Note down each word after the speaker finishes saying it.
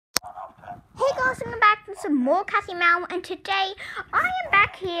it's more Cassie Mel, and today I am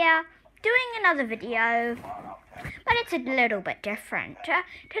back here doing another video, but it's a little bit different.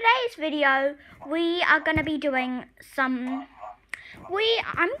 Today's video, we are going to be doing I'm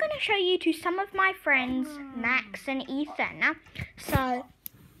going to show you to some of my friends, Max and Ethan. So,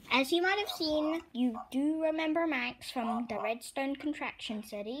 as you might have seen, you do remember Max from the Redstone Contraction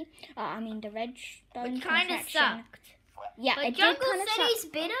City. The Redstone Which kind of sucked. Yeah, but it Jungle did kind of City's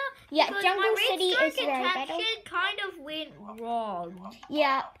suck. better. Yeah, because Jungle my City Redstone is very better. Contraction kind of went wrong.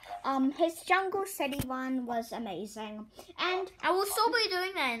 Yeah, his Jungle City one was amazing, and I will still be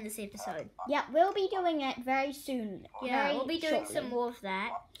doing that in this episode. yeah, we'll be doing it very soon. Yeah, we'll be doing shortly. some more of that.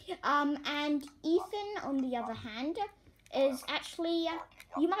 And Ethan, on the other hand, is actually,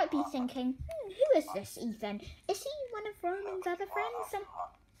 you might be thinking, who is this Ethan? Is he one of Roman's other friends?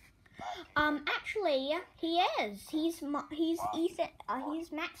 Actually, he is. He's Ethan.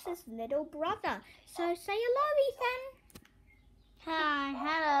 He's Max's little brother. So say hello, Ethan. Hi,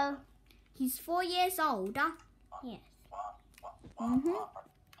 hello. He's 4 years old. Yes.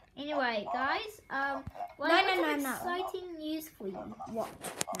 Anyway, guys, no. exciting news for you. What,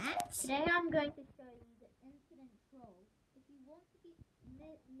 Max? Today I'm going to show you the incident troll. If you want to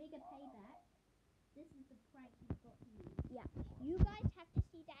get mega payback, this is the prank you've got to use. Yeah, you guys have to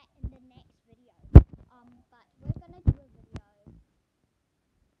see that in the next video. But we're gonna do a video.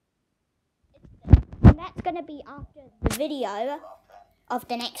 And that's gonna be after the video of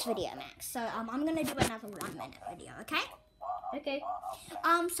the next video, Max. So I'm gonna do another 1 minute video, okay? Okay.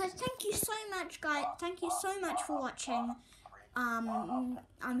 So thank you so much, guys. Thank you so much for watching.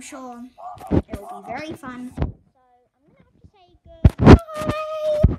 I'm sure it will be very fun. So I'm gonna have to say goodbye.